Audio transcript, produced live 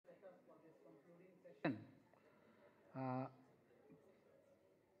uh,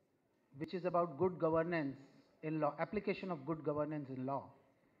 which is about good governance in law, application of good governance in law.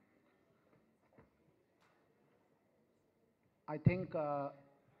 I think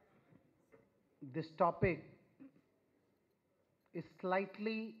this topic is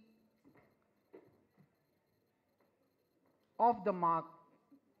slightly off the mark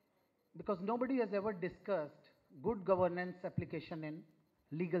because nobody has ever discussed good governance application in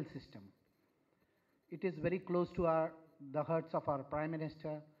legal system. It is very close to the hearts of our Prime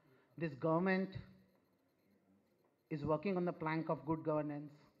Minister. This government is working on the plank of good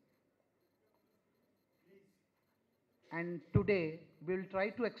governance. And today we will try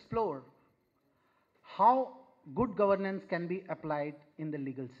to explore how good governance can be applied in the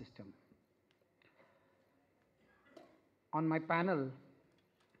legal system. On my panel,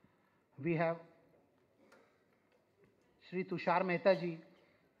 we have Shri Tushar Mehta ji,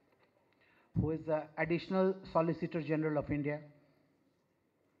 who is the Additional Solicitor General of India.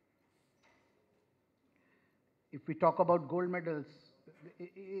 If we talk about gold medals,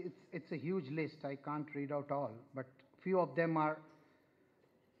 it's a huge list. I can't read out all, but few of them are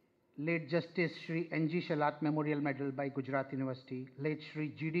late Justice Shri N.G. Shalat Memorial Medal by Gujarat University, late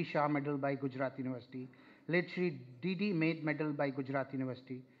Shri G.D. Shah Medal by Gujarat University, late Shri D.D. Maid Medal by Gujarat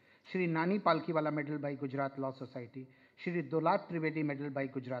University, Shri Nani Palkhiwala Medal by Gujarat Law Society, Shri Dolat Trivedi Medal by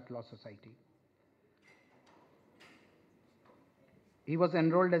Gujarat Law Society. He was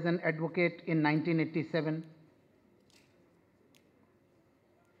enrolled as an advocate in 1987.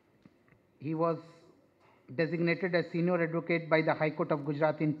 He was designated as senior advocate by the High Court of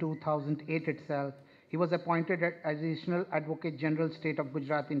Gujarat in 2008 itself. He was appointed as Additional Advocate General State of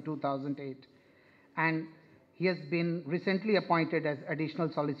Gujarat in 2008. And he has been recently appointed as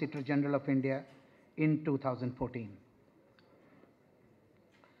Additional Solicitor General of India in 2014.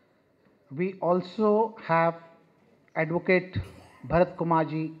 We also have Advocate Bharat Kumar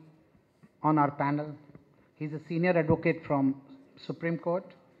ji on our panel. He's a senior advocate from Supreme Court.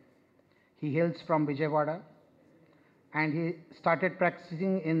 He hails from Vijayawada and he started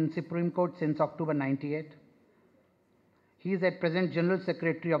practicing in Supreme Court since October 98. He is at present General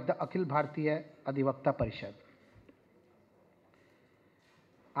Secretary of the Akhil Bharatiya Adhivakta Parishad.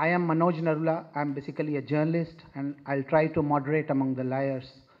 I am Manoj Narula. I am basically a journalist and I'll try to moderate among the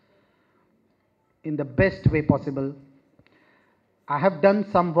liars in the best way possible. I have done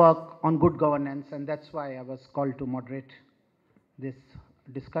some work on good governance and that's why I was called to moderate this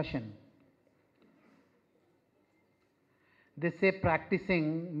discussion. They say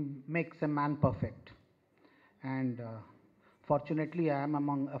practicing makes a man perfect. And fortunately, I am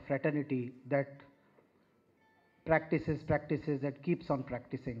among a fraternity that practices, that keeps on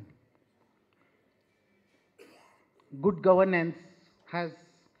practicing. Good governance has,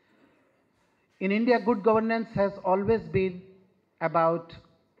 in India, good governance has always been about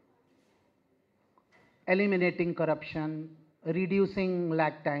eliminating corruption, reducing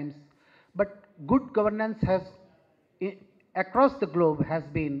lag times. But good governance has, across the globe, has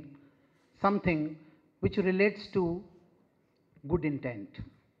been something which relates to good intent.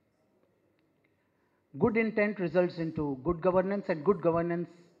 Good intent results into good governance and good governance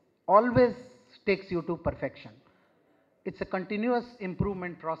always takes you to perfection. It's a continuous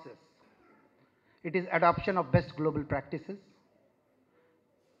improvement process. It is adoption of best global practices.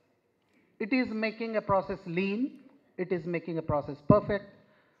 It is making a process lean. It is making a process perfect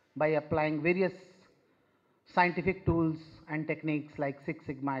by applying various scientific tools and techniques like Six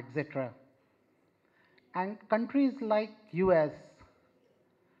Sigma, etc. And countries like US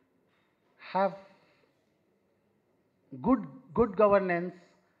have good governance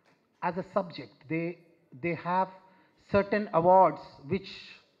as a subject. They have certain awards which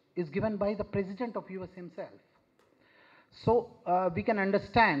is given by the President of US himself. So we can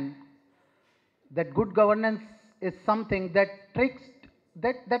understand that good governance is something that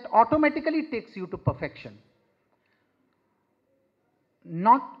automatically takes you to perfection.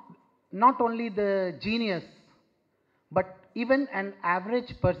 Not only the genius, but even an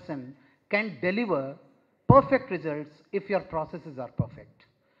average person can deliver perfect results if your processes are perfect.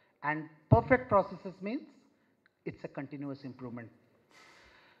 And perfect processes means it's a continuous improvement.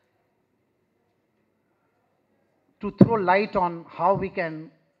 To throw light on how we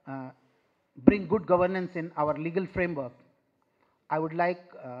can bring good governance in our legal framework, I would like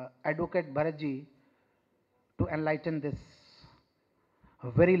Advocate Bharatji to enlighten this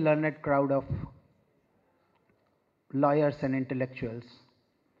very learned crowd of lawyers and intellectuals,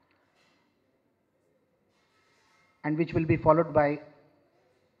 and which will be followed by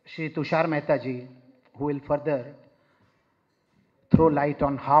Shri Tushar Mehta ji, who will further throw light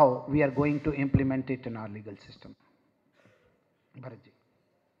on how we are going to implement it in our legal system. Bharatji.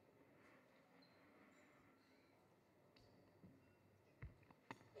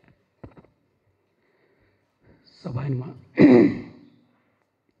 Sabhanma.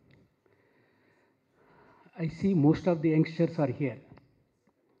 I see most of the youngsters are here,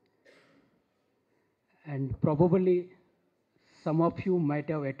 and probably some of you might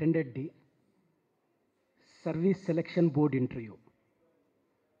have attended the Service Selection Board interview.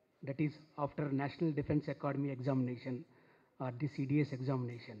 That is after National Defense Academy examination or the CDS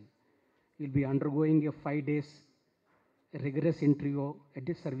examination. You'll be undergoing a 5 days rigorous interview at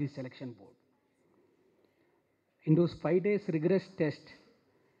the Service Selection Board. In those 5 days rigorous test,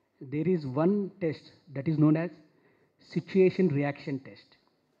 there is one test that is known as situation reaction test.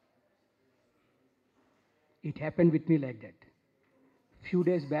 It happened with me like that. Few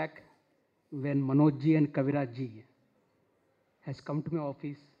days back, when Manojji and Kaviraj has come to my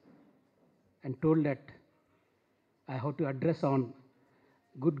office and told that I have to address on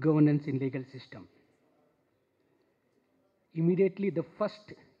good governance in legal system. Immediately, the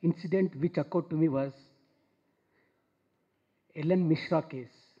first incident which occurred to me was Ellen Mishra case,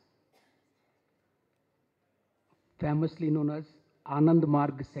 famously known as Anand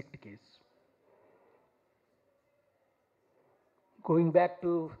Marg sect case. Going back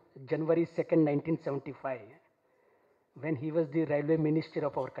to January 2nd, 1975, when he was the railway minister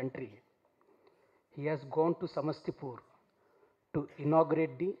of our country, he has gone to Samastipur to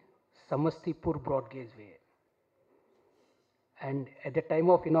inaugurate the Samastipur Broad Gauge. And at the time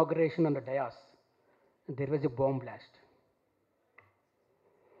of inauguration on the dais, there was a bomb blast.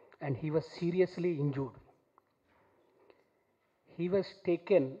 And he was seriously injured. He was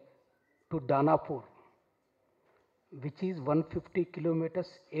taken to Danapur, which is 150 kilometers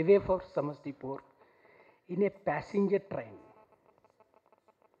away from Samastipur, in a passenger train.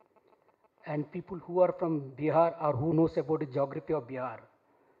 And people who are from Bihar or who knows about the geography of Bihar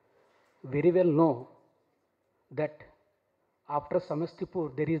very well know that after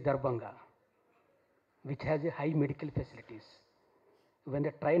Samastipur there is Darbhanga, which has a high medical facilities. When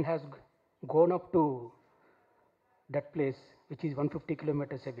the train has gone up to that place, which is 150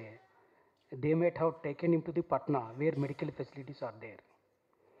 kilometers away, they might have taken him to the Patna, where medical facilities are there.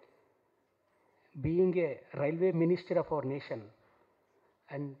 Being a railway minister of our nation,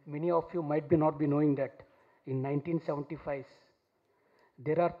 and many of you might be not be knowing that in 1975,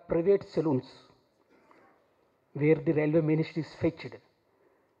 there are private saloons where the railway minister is fetched.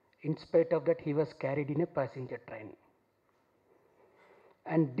 In spite of that, he was carried in a passenger train.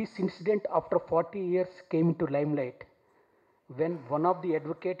 And this incident after 40 years came into limelight when one of the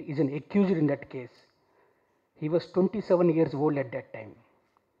advocate is an accused in that case. He was 27 years old at that time.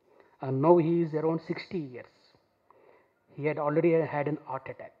 And now he is around 60 years. He had already had an heart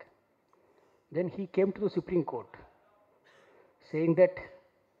attack. Then he came to the Supreme Court saying that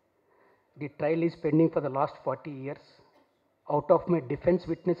the trial is pending for the last 40 years. Out of my defense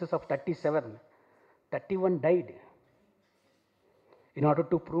witnesses of 37, 31 died. In order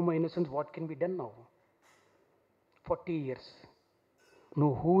to prove my innocence, what can be done now? 40 years.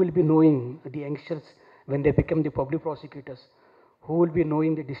 Now, who will be knowing the youngsters when they become the public prosecutors? Who will be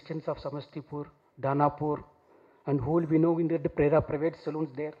knowing the distance of Samastipur, Danapur, and who will be knowing that the private saloons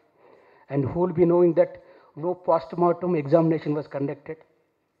there? And who will be knowing that no post-mortem examination was conducted?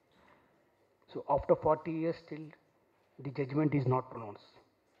 So after 40 years, still the judgment is not pronounced.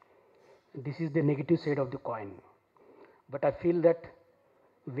 This is the negative side of the coin. But I feel that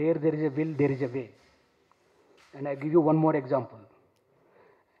where there is a will, there is a way. And I give you one more example.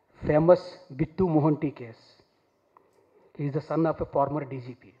 Famous Bittu Mohanty case. He is the son of a former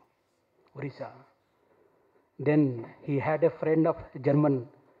DGP, Orissa. Then he had a friend of German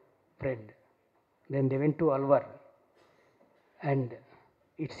friend. Then they went to Alwar. And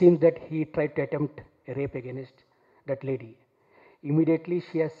it seems that he tried to attempt a rape against that lady. Immediately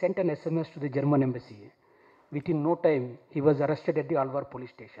she has sent an SMS to the German embassy. Within no time, he was arrested at the Alwar police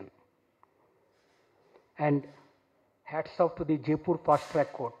station. And hats off to the Jaipur Fast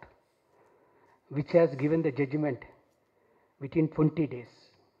Track Court, which has given the judgment within 20 days.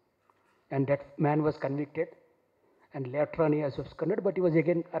 And that man was convicted, and later on he was absconded, but he was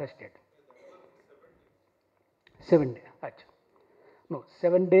again arrested. 7 days. No,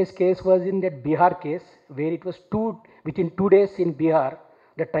 7 days case was in that Bihar case, where it was within 2 days in Bihar,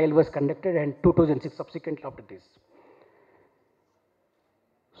 the trial was conducted, and 2006 subsequently after this.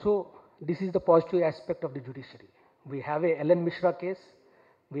 So this is the positive aspect of the judiciary. We have a Ellen Mishra case,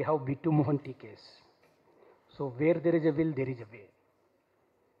 we have Bittu Mohanty case. So where there is a will, there is a way.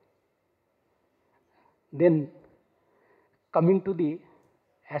 Then coming to the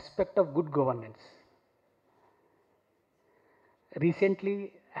aspect of good governance.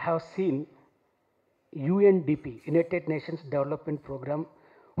 Recently, I have seen UNDP, United Nations Development Program,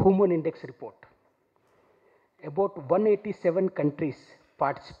 Human Index report. About 187 countries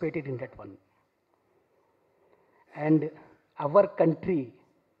participated in that one. And our country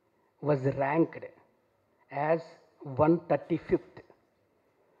was ranked as 135th.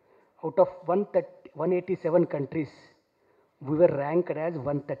 Out of 187 countries, we were ranked as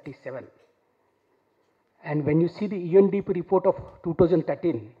 137. And when you see the UNDP report of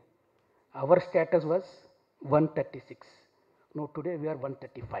 2013, our status was 136. Now today we are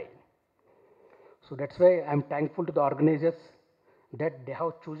 135. So that's why I'm thankful to the organizers that they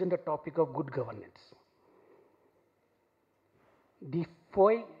have chosen the topic of good governance. The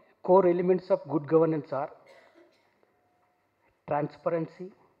 5 core elements of good governance are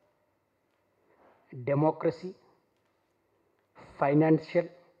transparency, democracy, financial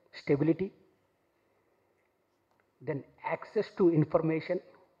stability, then access to information,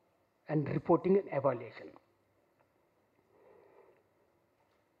 and reporting and evaluation.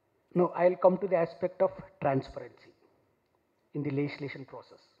 Now I'll come to the aspect of transparency in the legislation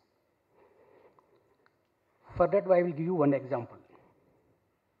process. For that, I will give you one example.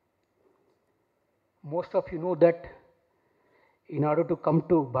 Most of you know that in order to come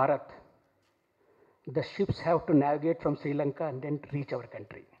to Bharat, the ships have to navigate from Sri Lanka and then reach our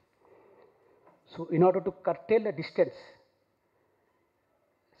country. So in order to curtail the distance,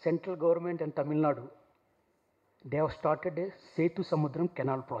 central government and Tamil Nadu, they have started a Setu Samudram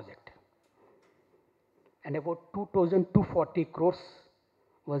canal project. And about 2,240 crores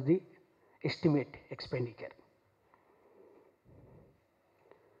was the estimate expenditure.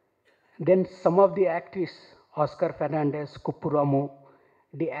 Then some of the activists, Oscar Fernandez, Kuppuramu,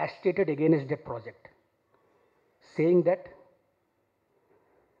 they agitated against that project, saying that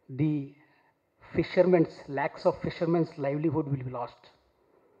the lakhs of fishermen's livelihood will be lost.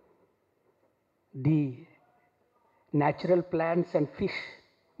 The natural plants and fish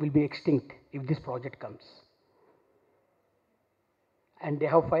will be extinct if this project comes. And they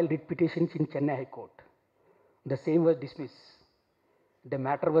have filed writ petitions in Chennai High Court. The same was dismissed. The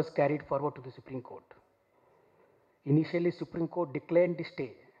matter was carried forward to the Supreme Court. Initially, Supreme Court declined the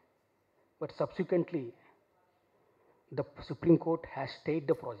stay, but subsequently, the Supreme Court has stayed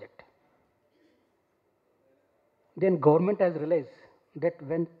the project. Then government has realized that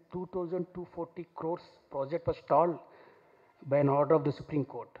when 2,240 crores project was stalled by an order of the Supreme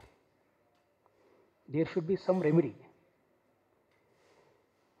Court, there should be some remedy.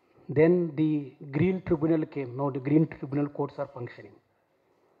 Then the Green Tribunal came. Now the Green Tribunal courts are functioning.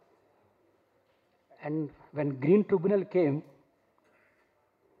 And when Green Tribunal came,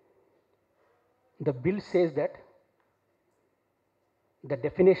 the bill says that the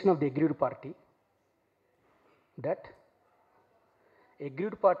definition of the aggrieved party, that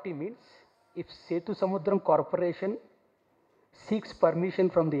aggrieved party means if Setu Samudram Corporation seeks permission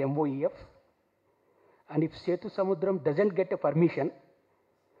from the MOEF, and if Setu Samudram doesn't get a permission,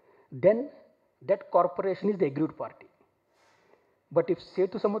 then that corporation is the aggrieved party. But if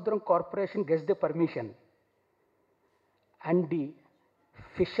Setu Samudram Corporation gets the permission and the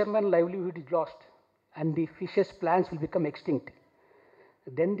fisherman livelihood is lost and the fishes plants will become extinct,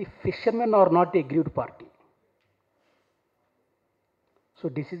 then the fishermen are not the aggrieved party. So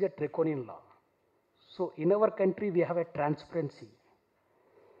this is a draconian law. So in our country we have a transparency.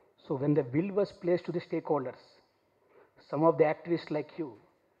 So when the bill was placed to the stakeholders, some of the activists like you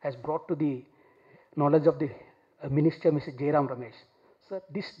has brought to the knowledge of the Minister, Mr. Jairam Ramesh. Sir,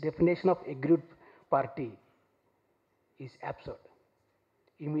 this definition of aggrieved party is absurd.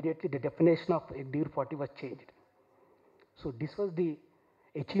 Immediately the definition of aggrieved party was changed. So this was the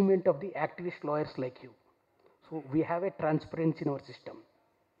achievement of the activist lawyers like you. So we have a transparency in our system.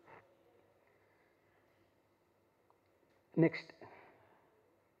 Next,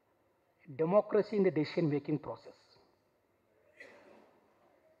 democracy in the decision making process.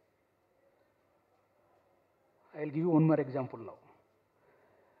 I'll give you one more example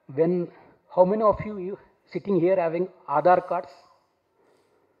now. How many of you sitting here having Aadhaar cards?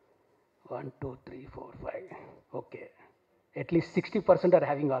 1, 2, 3, 4, 5. Okay. At least 60% are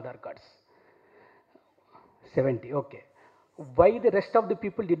having Aadhaar cards. 70. Okay. Why the rest of the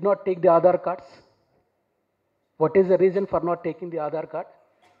people did not take the Aadhaar cards? What is the reason for not taking the Aadhaar card?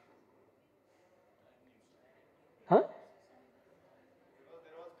 Huh?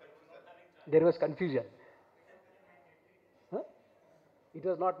 There was confusion. Huh? It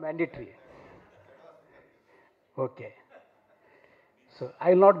was not mandatory. Okay. So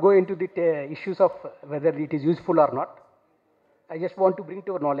I will not go into the issues of whether it is useful or not. I just want to bring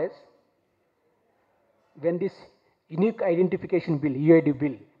to your knowledge, when this unique identification bill, UID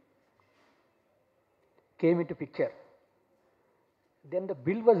bill, came into picture, then the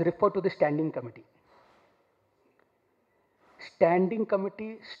bill was referred to the standing committee. Standing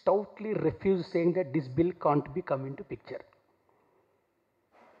committee stoutly refused, saying that this bill can't be come into picture.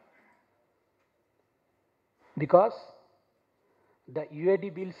 Because the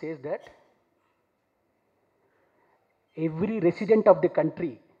UID bill says that every resident of the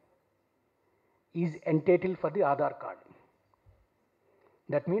country is entitled for the Aadhaar card.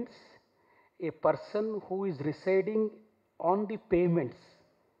 That means a person who is residing on the pavements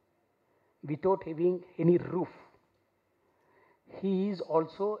without having any roof, he is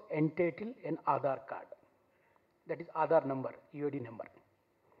also entitled an Aadhaar card. That is Aadhaar number, UID number.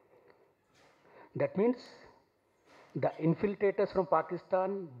 That means the infiltrators from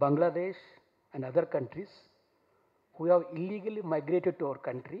Pakistan, Bangladesh and other countries who have illegally migrated to our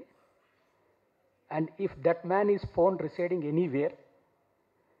country, and if that man is found residing anywhere,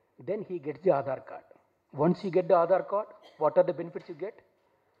 then he gets the Aadhaar card. Once you get the Aadhaar card, what are the benefits you get?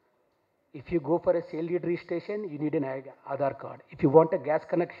 If you go for a sale deed registration, you need an Aadhaar card. If you want a gas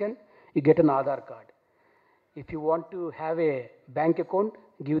connection, you get an Aadhaar card. If you want to have a bank account,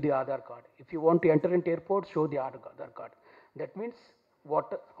 give the Aadhaar card. If you want to enter into airport, show the Aadhaar card. That means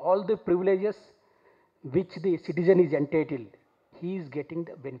all the privileges which the citizen is entitled, he is getting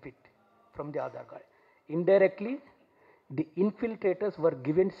the benefit from the Aadhaar card. Indirectly, the infiltrators were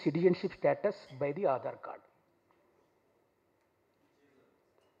given citizenship status by the Aadhaar card.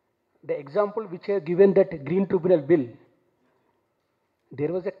 The example which I have given, that Green Tribunal bill,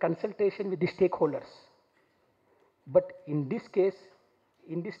 there was a consultation with the stakeholders. But in this case,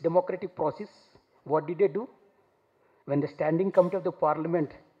 in this democratic process, what did they do? When the standing committee of the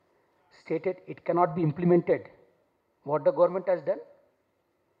parliament stated it cannot be implemented, what the government has done?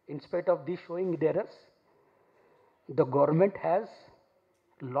 In spite of this showing the errors, the government has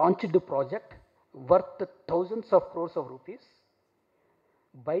launched the project worth thousands of crores of rupees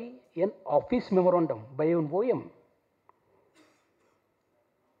by an office memorandum, by an OM.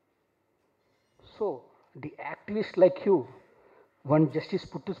 So, the activists like you, one Justice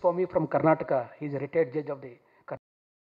Puttuswamy from Karnataka, he is a retired judge of the